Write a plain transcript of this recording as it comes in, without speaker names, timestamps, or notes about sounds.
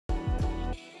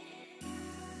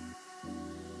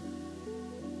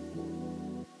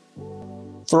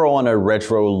Throw on a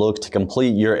retro look to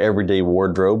complete your everyday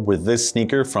wardrobe with this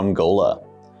sneaker from Gola.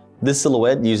 This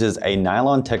silhouette uses a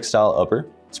nylon textile upper.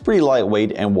 It's pretty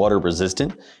lightweight and water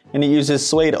resistant, and it uses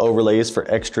suede overlays for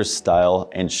extra style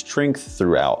and strength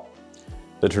throughout.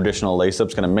 The traditional lace-up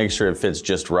is going to make sure it fits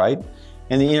just right,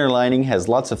 and the inner lining has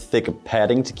lots of thick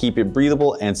padding to keep it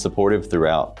breathable and supportive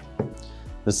throughout.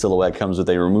 The silhouette comes with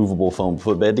a removable foam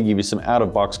footbed to give you some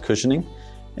out-of-box cushioning,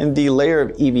 and the layer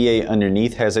of EVA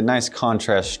underneath has a nice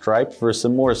contrast stripe for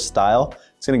some more style.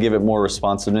 It's going to give it more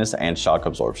responsiveness and shock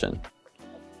absorption.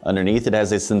 Underneath it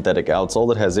has a synthetic outsole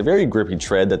that has a very grippy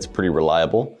tread that's pretty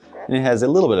reliable, and it has a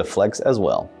little bit of flex as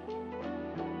well.